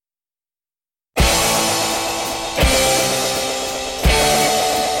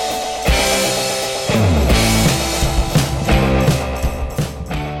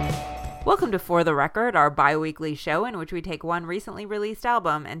Welcome to For the Record, our bi-weekly show in which we take one recently released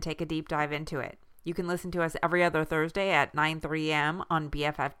album and take a deep dive into it. You can listen to us every other Thursday at 9:30 a.m. on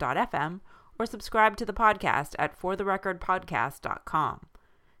BFF.fm or subscribe to the podcast at fortherecordpodcast.com.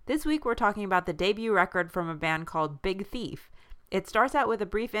 This week we're talking about the debut record from a band called Big Thief. It starts out with a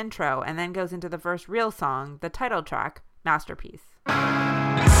brief intro and then goes into the first real song, the title track, Masterpiece.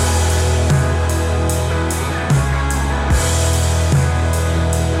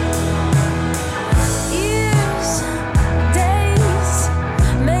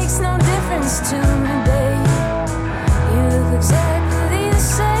 To me, babe, you look exactly the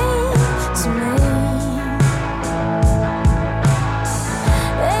same to me.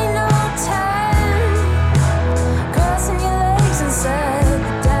 Ain't no time crossing your legs inside the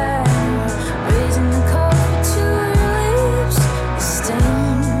dime, raising the coffee to your lips, the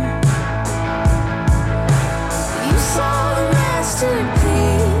stain. You saw the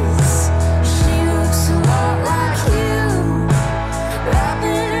masterpiece. She looks a lot like you,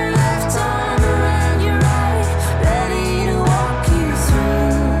 wrapping her left arm around your right, ready to walk you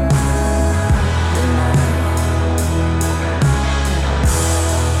through the night.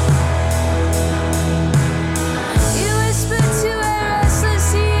 You whisper to a restless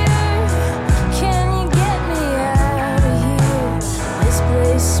ear, can you get me out of here? This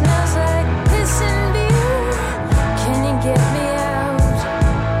place smells like piss and beer. Can you get me out?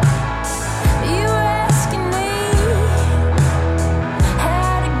 You were asking me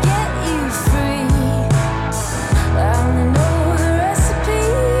how to get you free. I only know the recipe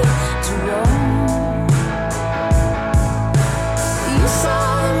to roam. You saw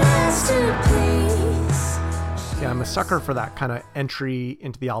the masterpiece. Yeah, I'm a sucker for that kind of entry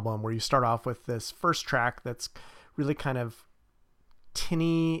into the album where you start off with this first track that's really kind of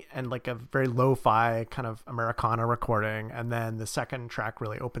tinny and like a very lo-fi kind of Americana recording, and then the second track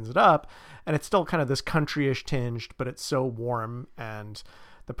really opens it up and it's still kind of this country-ish tinged, but it's so warm, and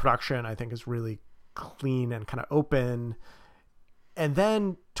the production I think is really clean and kind of open. And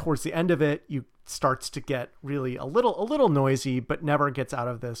then towards the end of it, you starts to get really a little noisy, but never gets out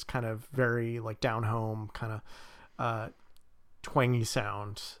of this kind of very like down home kind of twangy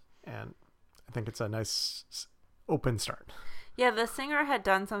sound. And I think it's a nice open start. Yeah, the singer had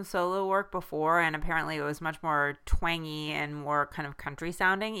done some solo work before, and apparently it was much more twangy and more kind of country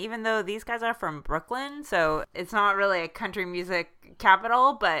sounding, even though these guys are from Brooklyn, so it's not really a country music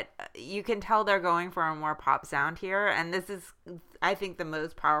capital, but you can tell they're going for a more pop sound here, and this is, I think, the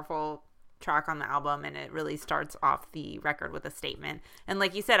most powerful track on the album, and it really starts off the record with a statement. And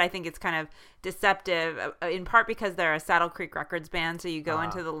like you said, I think it's kind of deceptive, in part because they're a Saddle Creek Records band, so you go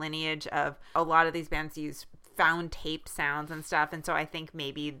into the lineage of a lot of these bands use found tape sounds and stuff, and so I think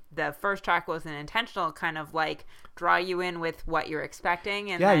maybe the first track was an intentional kind of like draw you in with what you're expecting,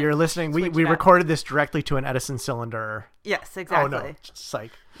 and yeah, you're listening. We recorded this directly to an Edison cylinder. Yes, exactly. Oh no,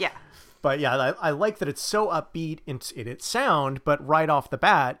 psych. Yeah. But yeah, I like that it's so upbeat in its sound, but right off the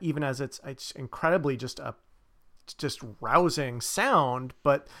bat, even as it's incredibly just rousing sound,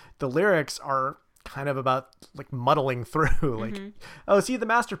 but the lyrics are kind of about like muddling through, like, oh, see the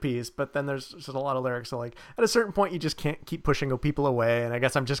masterpiece, but then there's just a lot of lyrics. So like at a certain point, you just can't keep pushing people away, and I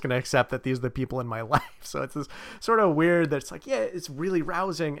guess I'm just going to accept that these are the people in my life. So it's this sort of weird that it's like, yeah, it's really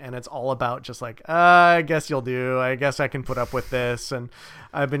rousing, and it's all about just like, I guess you'll do. I guess I can put up with this, and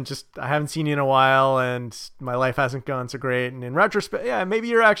I haven't seen you in a while, and my life hasn't gone so great. And in retrospect, yeah, maybe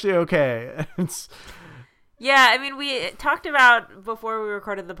you're actually okay. Yeah, I mean, we talked about before we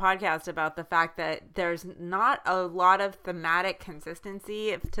recorded the podcast about the fact that there's not a lot of thematic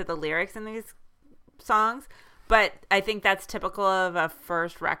consistency to the lyrics in these songs, but I think that's typical of a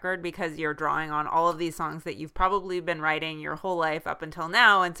first record because you're drawing on all of these songs that you've probably been writing your whole life up until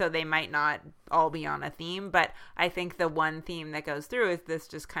now, and so they might not all be on a theme, but I think the one theme that goes through is this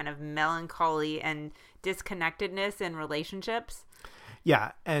just kind of melancholy and disconnectedness in relationships.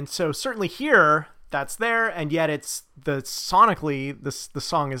 Yeah, and so certainly here that's there, and yet it's sonically the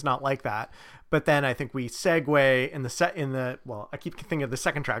song is not like that. But then I think we segue in the I keep thinking of the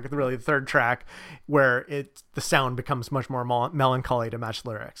second track, really the third track, where the sound becomes much more melancholy to match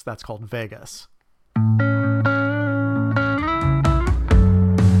lyrics. That's called Vegas.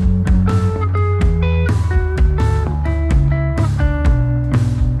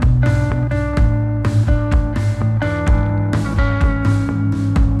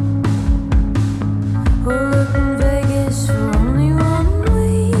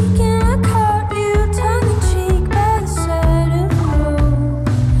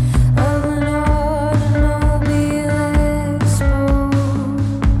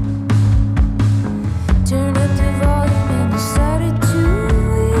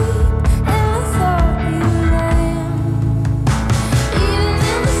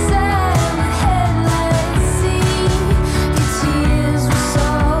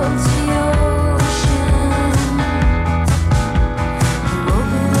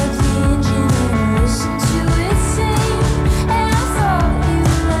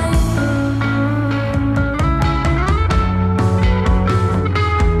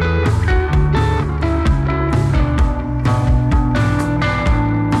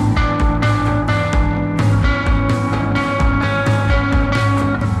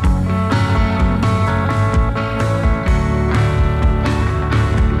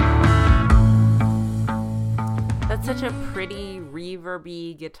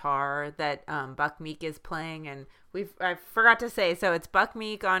 reverby guitar that Buck Meek is playing, and I forgot to say, so it's Buck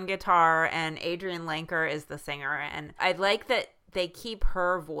Meek on guitar and Adrian Lanker is the singer, and I like that they keep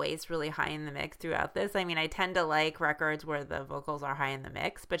her voice really high in the mix throughout this. I mean, I tend to like records where the vocals are high in the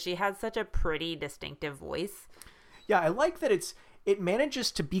mix, but she has such a pretty distinctive voice. Yeah, I like that it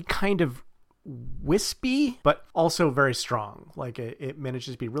manages to be kind of wispy, but also very strong. Like it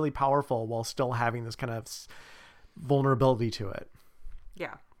manages to be really powerful while still having this kind of vulnerability to it.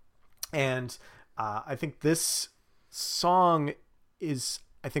 Yeah. And I think this song is,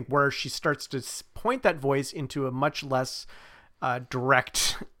 I think, where she starts to point that voice into a much less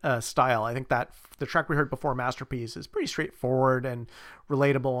direct style. I think that the track we heard before, Masterpiece, is pretty straightforward and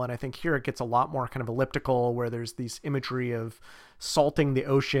relatable, and I think here it gets a lot more kind of elliptical, where there's these imagery of salting the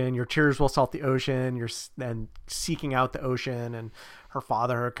ocean. Your tears will salt the ocean. You're then seeking out the ocean, and her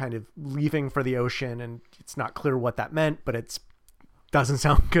father kind of leaving for the ocean, and it's not clear what that meant, but it's doesn't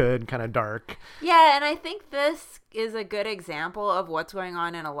sound good, kind of dark. Yeah, and I think this is a good example of what's going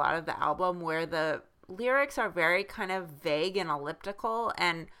on in a lot of the album, where the lyrics are very kind of vague and elliptical,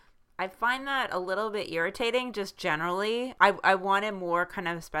 and I find that a little bit irritating just generally. I wanted more kind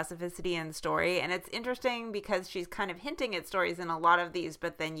of specificity in story, and it's interesting because she's kind of hinting at stories in a lot of these,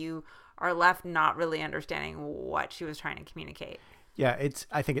 but then you are left not really understanding what she was trying to communicate. Yeah,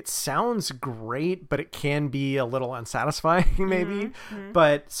 I think it sounds great, but it can be a little unsatisfying maybe. Mm-hmm.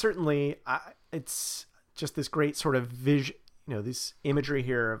 But certainly it's just this great sort of vision, this imagery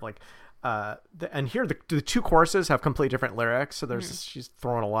here of like, and here the two choruses have completely different lyrics. So there's she's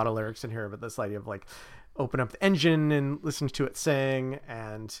throwing a lot of lyrics in here, but this idea of like open up the engine and listen to it sing,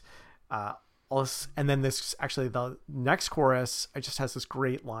 and then this actually the next chorus, it just has this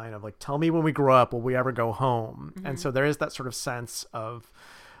great line of like, tell me when we grow up, will we ever go home? Mm-hmm. And so there is that sort of sense of,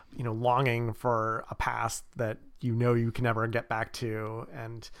 longing for a past that you can never get back to,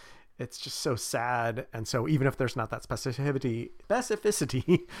 and it's just so sad. And so even if there's not that specificity,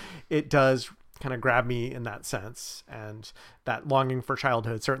 it does kind of grab me in that sense. And that longing for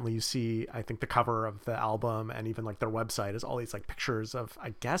childhood, certainly you see, I think the cover of the album and even like their website is all these like pictures of,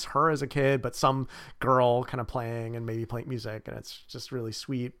 I guess, her as a kid, but some girl kind of playing and maybe playing music. And it's just really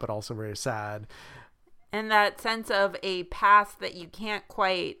sweet, but also very sad. And that sense of a past that you can't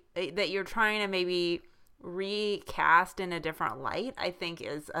quite, that you're trying to maybe recast in a different light, I think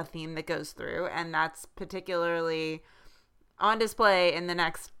is a theme that goes through, and that's particularly on display in the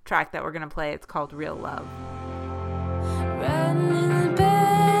next track that we're going to play. It's called Real Love. Riding in the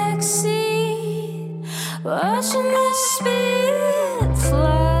backseat, watching the spirit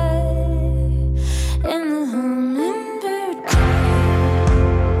fly in the hummingbird cry.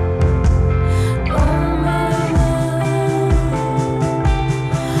 Oh my mind,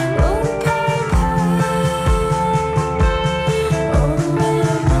 oh pie, oh my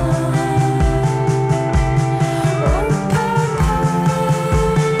mind, oh pie.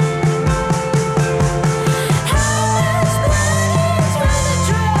 How much blood is worth a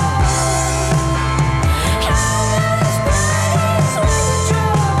drop? How much blood is worth a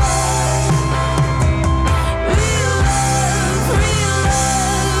drop? Real love, real love,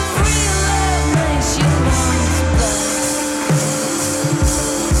 real love makes you want to blood.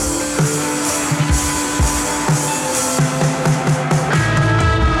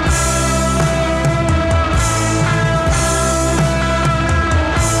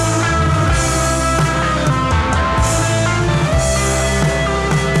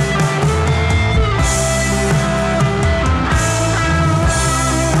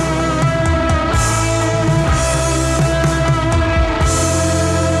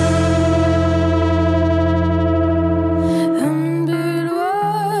 Hummingbird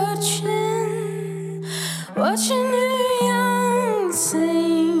watching her young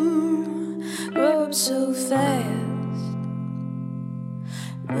sing, grow up so fast.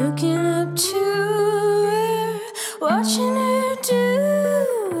 Looking up to her, watching her do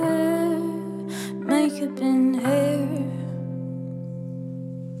her makeup and hair.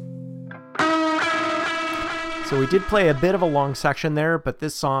 So we did play a bit of a long section there, but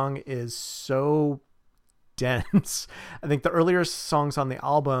this song is so dense. I think the earlier songs on the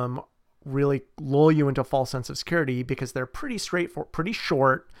album really lull you into a false sense of security because they're pretty straightforward, pretty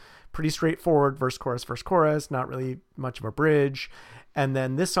short, pretty straightforward, verse, chorus, not really much of a bridge. And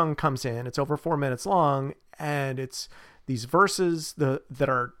then this song comes in, it's over 4 minutes long, and it's these verses that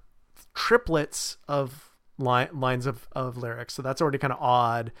are triplets of lines of lyrics. So that's already kind of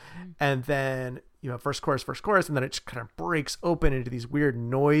odd. And then you have verse, chorus, and then it just kind of breaks open into these weird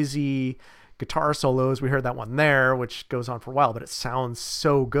noisy guitar solos. We heard that one there, which goes on for a while, but it sounds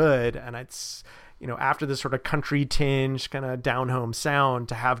so good. And it's, after this sort of country tinge kind of down home sound,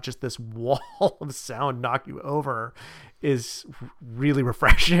 to have just this wall of sound knock you over is really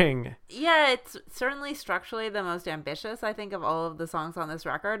refreshing. Yeah, it's certainly structurally the most ambitious, I think, of all of the songs on this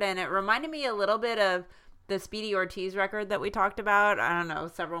record. And it reminded me a little bit of the Speedy Ortiz record that we talked about, I don't know,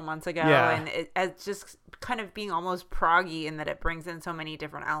 several months ago. Yeah. And it's just kind of being almost proggy in that it brings in so many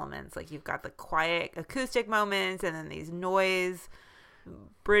different elements. Like you've got the quiet acoustic moments, and then these noise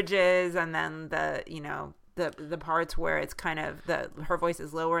bridges, and then the parts where it's kind of her voice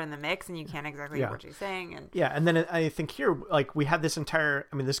is lower in the mix and you can't exactly hear what she's saying. And then I think here, like, we have this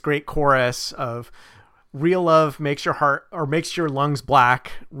this great chorus of real love makes your heart, or makes your lungs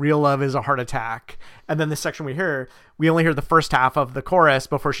black. Real love is a heart attack. And then the section we only hear the first half of the chorus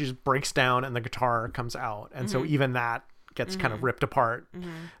before she just breaks down and the guitar comes out. And so even that gets kind of ripped apart.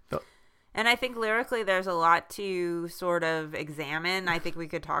 And I think lyrically there's a lot to sort of examine. I think we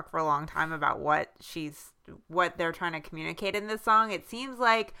could talk for a long time about what they're trying to communicate in this song. It seems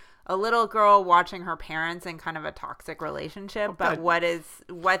like a little girl watching her parents in kind of a toxic relationship, but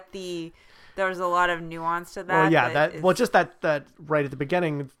there's a lot of nuance to that. Well, yeah, just that right at the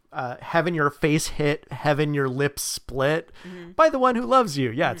beginning, heaven your face hit, heaven your lips split by the one who loves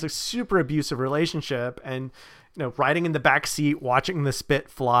you. Yeah, it's a super abusive relationship, and riding in the back seat, watching the spit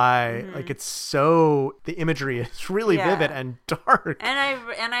fly, like the imagery is really vivid and dark.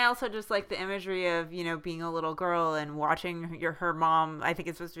 And I also just like the imagery of, being a little girl and watching her mom, I think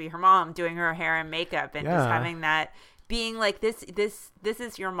it's supposed to be her mom, doing her hair and makeup, and just having that, being like, this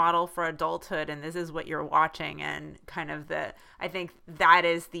is your model for adulthood, and this is what you're watching. And kind of I think that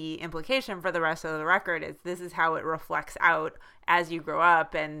is the implication for the rest of the record, is this is how it reflects out as you grow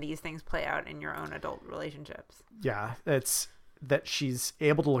up, and these things play out in your own adult relationships. Yeah, it's that she's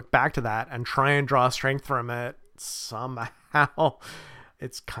able to look back to that and try and draw strength from it somehow.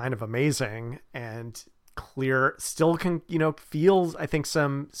 It's kind of amazing and clear. Still can, feels, I think,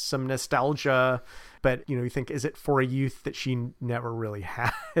 some nostalgia, but you think, is it for a youth that she never really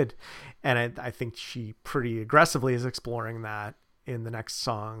had? And I think she pretty aggressively is exploring that in the next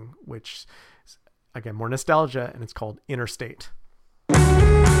song, which is, again, more nostalgia, and it's called Interstate.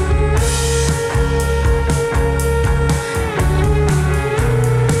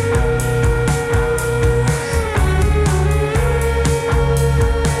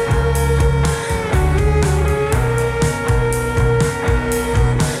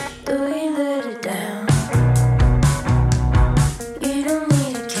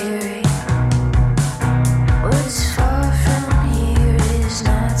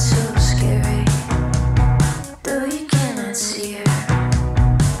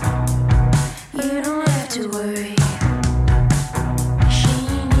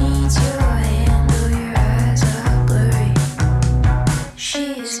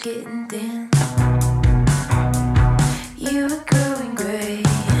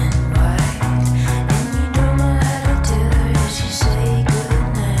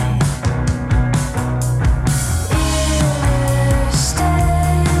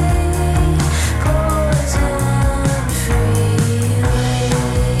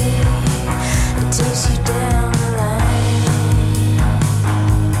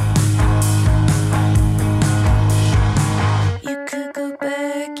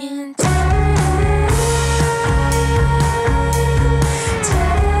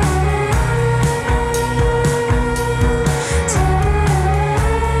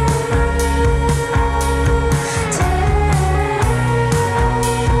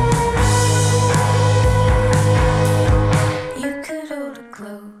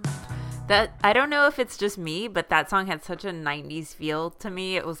 I don't know if it's just me, but that song had such a 90s feel to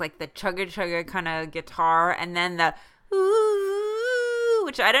me. It was like the chugga kind of guitar, and then the ooh,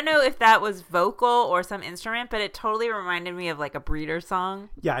 which I don't know if that was vocal or some instrument, but it totally reminded me of like a Breeder song.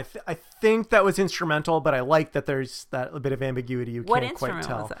 Yeah, I think that was instrumental, but I like that there's that a bit of ambiguity. You what can't quite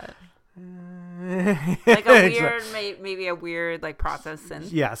tell. What instrument was that? Like a weird, maybe a weird like process synth.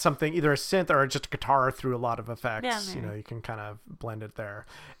 Yeah, something, either a synth or just a guitar through a lot of effects. Yeah, you can kind of blend it there.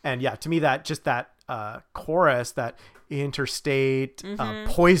 And yeah, to me, that just that chorus, that interstate,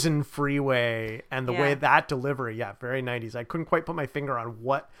 poison freeway, and the way that delivery, very 90s. I couldn't quite put my finger on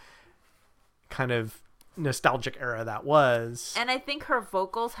what kind of nostalgic era that was. And I think her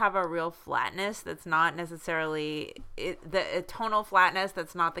vocals have a real flatness that's not necessarily the tonal flatness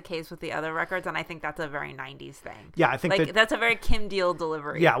that's not the case with the other records, and I think that's a very 90s thing. Yeah, I think that's a very Kim Deal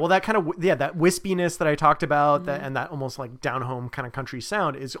delivery. Yeah, well, that kind of that wispiness that I talked about, and that almost like down home kind of country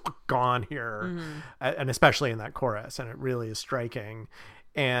sound is gone here, and especially in that chorus, and it really is striking.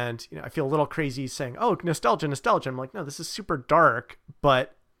 And I feel a little crazy saying, "Oh, nostalgia." I'm like, no, this is super dark,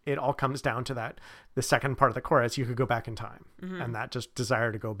 but it all comes down to that, the second part of the chorus, you could go back in time, and that just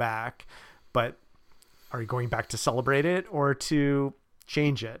desire to go back. But are you going back to celebrate it or to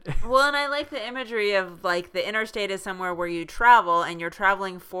change it? Well, and I like the imagery of like the interstate is somewhere where you travel and you're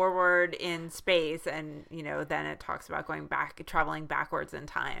traveling forward in space, and then it talks about traveling backwards in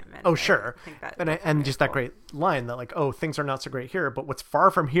time. And Sure. I think that and just that great line that like, oh, things are not so great here, but what's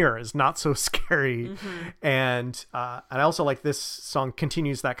far from here is not so scary. And I also like this song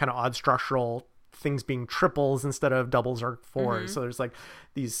continues that kind of odd structural things being triples instead of doubles or fours. So there's like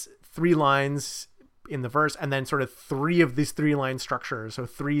these 3 lines in the verse, and then sort of 3 of these 3-line structures, so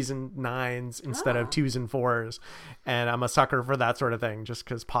 3s and 9s instead of 2s and 4s. And I'm a sucker for that sort of thing, just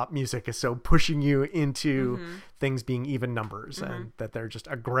because pop music is so pushing you into things being even numbers, and that they're just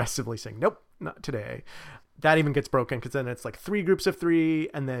aggressively saying, nope, not today. That even gets broken, because then it's like 3 groups of 3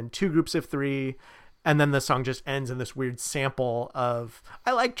 and then 2 groups of 3. And then the song just ends in this weird sample of,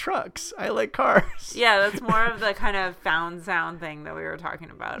 I like trucks, I like cars. Yeah, that's more of the kind of found sound thing that we were talking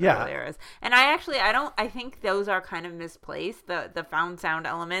about earlier. And I think those are kind of misplaced, the found sound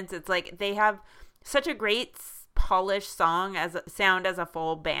elements. It's like they have such a great polished sound as a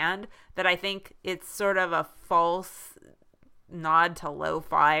full band that I think it's sort of a false nod to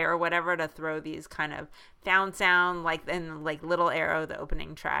lo-fi or whatever to throw these kind of found sound like Little Arrow, the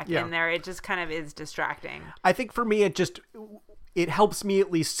opening track in there. It just kind of is distracting. I think for me it helps me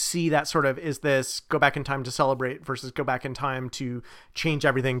at least see that sort of, is this go back in time to celebrate versus go back in time to change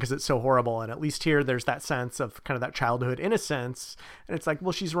everything because it's so horrible. And at least here there's that sense of kind of that childhood innocence, and it's like,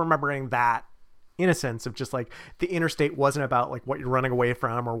 well, she's remembering that innocence of just like the interstate wasn't about like what you're running away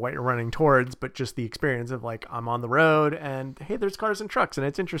from or what you're running towards, but just the experience of like, I'm on the road and hey, there's cars and trucks and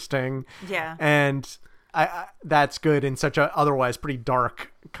it's interesting. Yeah. And I that's good in such a otherwise pretty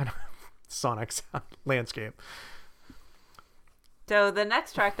dark kind of sonic sound landscape. So the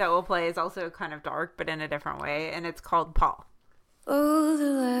next track that we'll play is also kind of dark, but in a different way, and it's called Paul. Oh,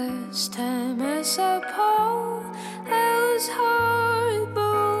 the last time I saw Paul, I was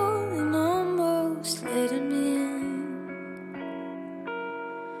horrible and almost let him in.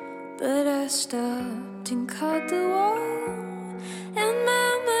 But I stopped and caught the wall, and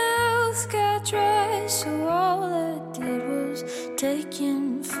my mouth got dry, so all I did was take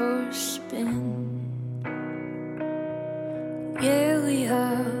him for a spin. Yeah, we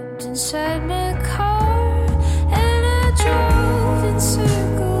hopped inside my car, and I drove in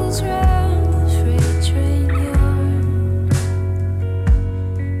circles round the freight train yard.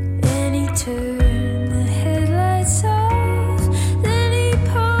 And he turned the headlights off, then he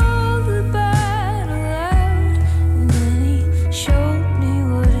pulled the bottle out, and then he showed me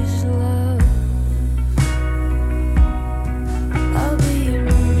what is love. I'll be a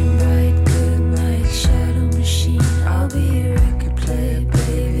running bright, good night shadow machine. I'll be a record player,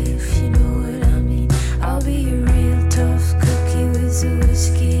 baby, if you know what I mean. I'll be a real tough cookie with a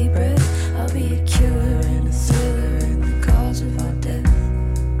whiskey breath. I'll be a killer and a thriller and the cause of our death.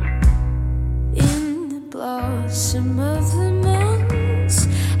 In the blossom of the months,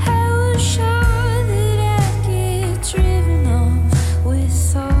 I was sure that I'd get driven off with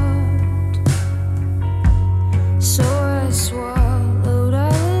thought. So I swallowed all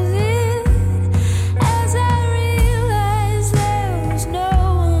of it as I realized there was no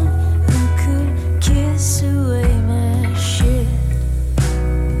one who could kiss away my shit.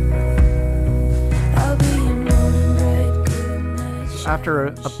 I'll be a morning bright, good night shadow. After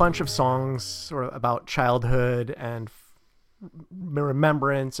a bunch of songs sort of about childhood and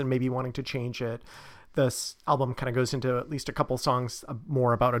remembrance and maybe wanting to change it, this album kind of goes into at least a couple songs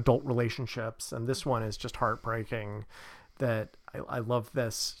more about adult relationships, and this one is just heartbreaking. That I love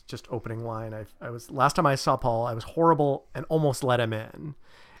this just opening line. I was last time I saw Paul, I was horrible and almost let him in,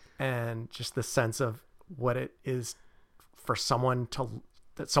 and just the sense of what it is for someone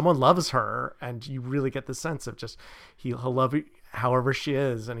that someone loves her, and you really get the sense of just he'll love you however she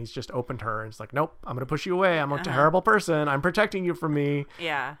is, and he's just opened her and it's like, nope, I'm gonna push you away, I'm a terrible person, I'm protecting you from me.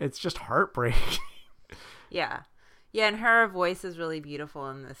 Yeah. It's just heartbreaking. Yeah, and her voice is really beautiful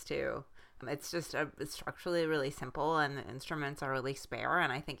in this too. It's just it's structurally really simple, and the instruments are really spare,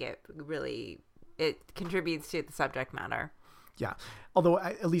 and I think it contributes to the subject matter. Yeah. Although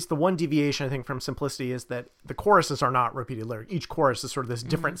at least the one deviation I think from simplicity is that the choruses are not repeated lyric. Each chorus is sort of this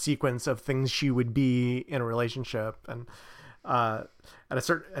different sequence of things she would be in a relationship. And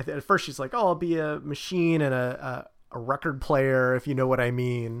at first she's like, oh, I'll be a machine and a record player, if you know what I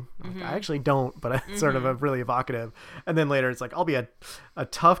mean. Like, I actually don't, but it's sort of a really evocative. And then later it's like, I'll be a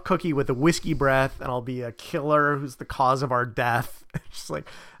tough cookie with a whiskey breath, and I'll be a killer who's the cause of our death. It's just like,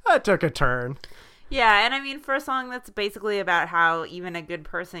 that took a turn. Yeah, and I mean, for a song that's basically about how even a good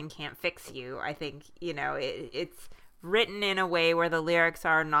person can't fix you, I think, it's written in a way where the lyrics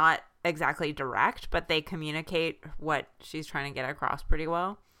are not exactly direct, but they communicate what she's trying to get across pretty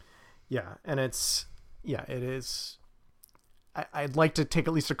well. Yeah, and it is. I'd like to take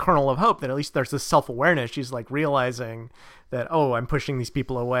at least a kernel of hope that at least there's this self-awareness. She's like realizing that, oh, I'm pushing these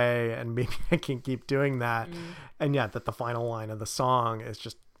people away and maybe I can keep doing that. And yet that the final line of the song is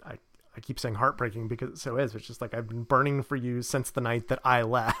just, I keep saying heartbreaking because it so is. It's just like, I've been burning for you since the night that I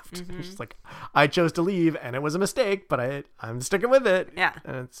left. It's just like, I chose to leave and it was a mistake, but I'm sticking with it. Yeah.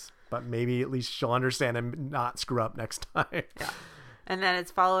 But maybe at least she'll understand and not screw up next time. Yeah. And then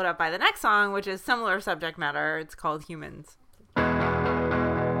it's followed up by the next song, which is similar subject matter. It's called Humans.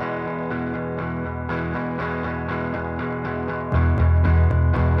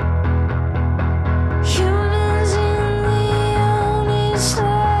 Humans in the honest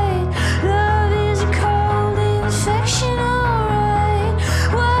light. Love is a cold infection, alright.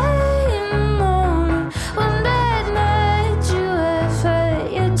 Wait a moment, one bad night you have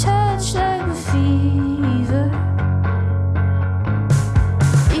had your touch like a fever.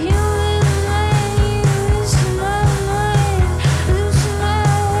 Human mind, you loosen my mind, loosen my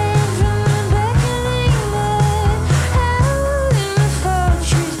hand from the beckoning night. Out in the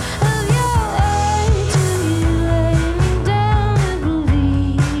fortress of your eyes, do you lay me down a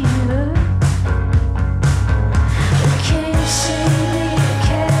believer? You can't save me,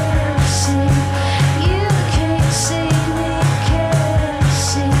 can't save. You can't save me, can't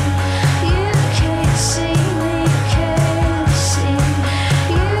save. You can't save me, can't save.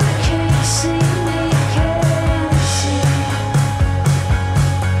 You can't save me, can't save.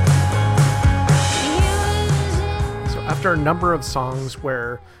 So after a number of songs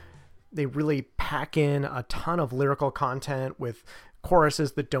where they really pack in a ton of lyrical content with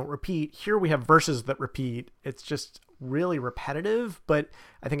choruses that don't repeat, here we have verses that repeat. It's just really repetitive, but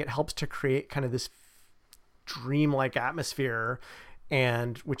I think it helps to create kind of this dreamlike atmosphere,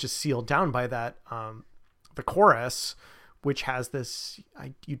 and which is sealed down by that the chorus, which has this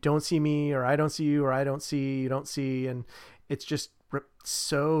you don't see me, or I don't see you, or I don't see you don't see, and it's just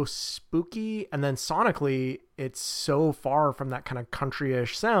so spooky. And then sonically it's so far from that kind of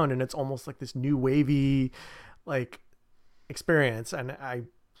country-ish sound, and it's almost like this new wavy like experience, and I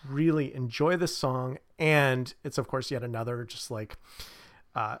really enjoy this song. And it's of course yet another just like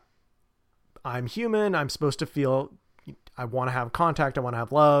I'm human, I'm supposed to feel, I want to have contact, I want to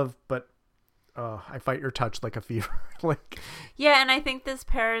have love, but I fight your touch like a fever. Like, yeah, and I think this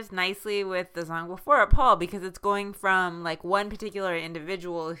pairs nicely with the song before it, Paul, because it's going from like one particular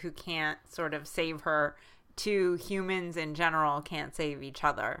individual who can't sort of save her to humans in general can't save each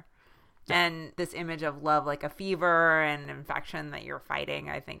other. Yeah. And this image of love like a fever and infection that you're fighting,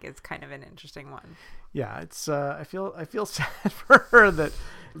 I think is kind of an interesting one. Yeah, it's I feel sad for her that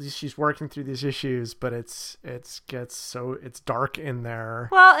she's working through these issues, but it's dark in there.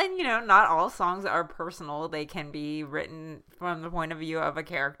 Well, and not all songs are personal. They can be written from the point of view of a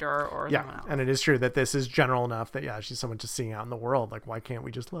character or someone else. And it is true that this is general enough that she's someone just seeing out in the world. Like, why can't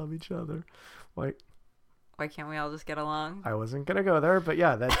we just love each other? Why can't we all just get along? I wasn't gonna go there, but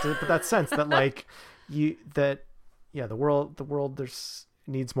yeah, that sense that like the world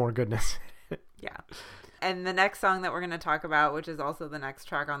needs more goodness. Yeah. And the next song that we're going to talk about, which is also the next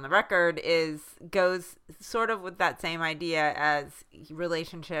track on the record, goes sort of with that same idea as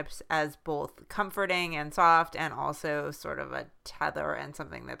relationships as both comforting and soft, and also sort of a tether and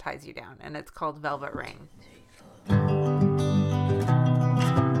something that ties you down. And it's called Velvet Ring.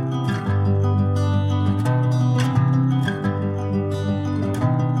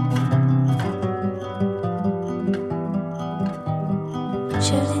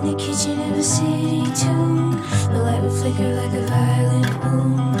 Shoved in the kitchen of a city tune, the light would flicker like a violent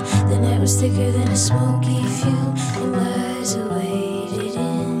wound. The night was thicker than a smoky fume, and lies awaited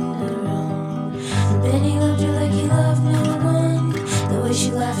in the room. And then he loved her like he loved no one, the way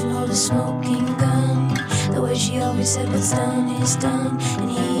she laughed and hold a smoking gun, the way she always said what's done is done, and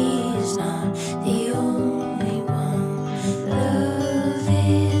he's not the only one. Love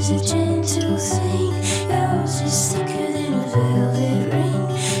is a gentle thing, yours is thicker than a velvet ring.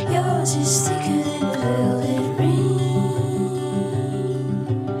 Yours is thicker than a velvet ring.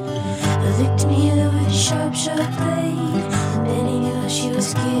 A victim healer with a sharp blade, and he knew how she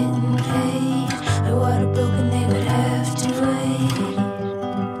was getting paid. Her water broken, they would have to wait.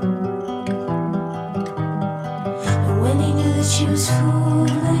 And when he knew that she was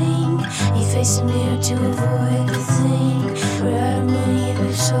fooling, he faced the mirror to avoid the thing. We're out of money and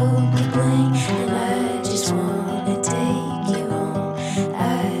we've sold the bling, and I just wanna take you home.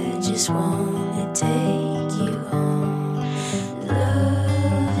 I just wanna take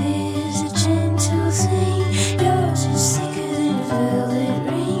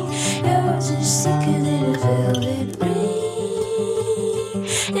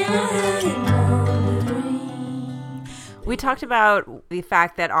We talked about the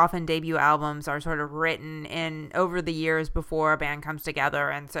fact that often debut albums are sort of written in over the years before a band comes together,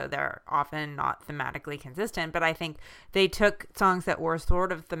 and so they're often not thematically consistent. But I think they took songs that were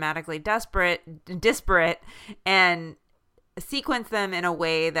sort of thematically disparate and sequence them in a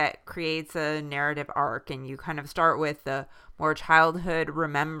way that creates a narrative arc. And you kind of start with the more childhood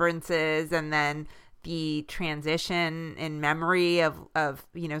remembrances, and then the transition in memory of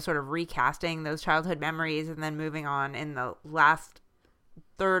sort of recasting those childhood memories, and then moving on in the last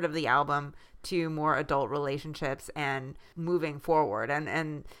third of the album to more adult relationships and moving forward.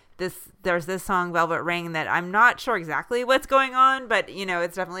 And there's this song Velvet Ring that I'm not sure exactly what's going on, but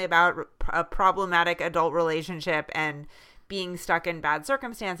it's definitely about a problematic adult relationship and being stuck in bad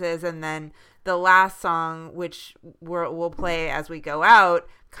circumstances. And then the last song, which we'll play as we go out,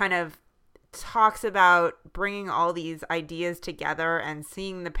 kind of talks about bringing all these ideas together and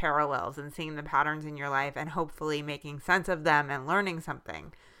seeing the parallels and seeing the patterns in your life and hopefully making sense of them and learning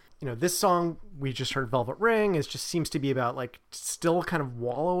something. This song we just heard, Velvet Ring, just seems to be about like still kind of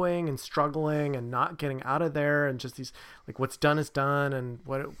wallowing and struggling and not getting out of there, and just these like what's done is done, and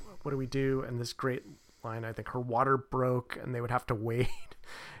what do we do? And this great line, I think, her water broke and they would have to wait.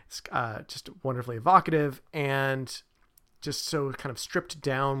 It's just wonderfully evocative, and just so kind of stripped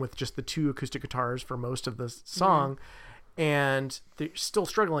down with just the two acoustic guitars for most of the song. Mm-hmm. And they're still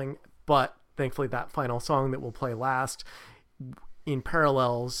struggling, but thankfully that final song that we'll play last in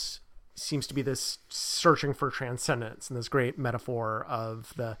parallels seems to be this searching for transcendence and this great metaphor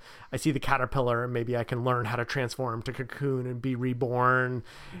of I see the caterpillar and maybe I can learn how to transform to cocoon and be reborn.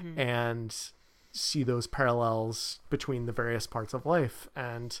 Mm-hmm. And see those parallels between the various parts of life.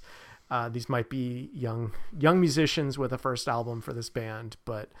 And these might be young musicians with a first album for this band,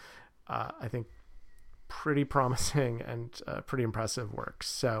 but I think pretty promising and pretty impressive work.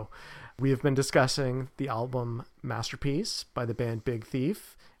 So we have been discussing the album Masterpiece by the band Big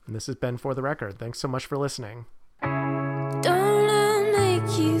Thief, and this has been For the Record. Thanks so much for listening. Don't I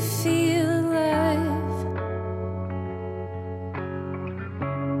make you feel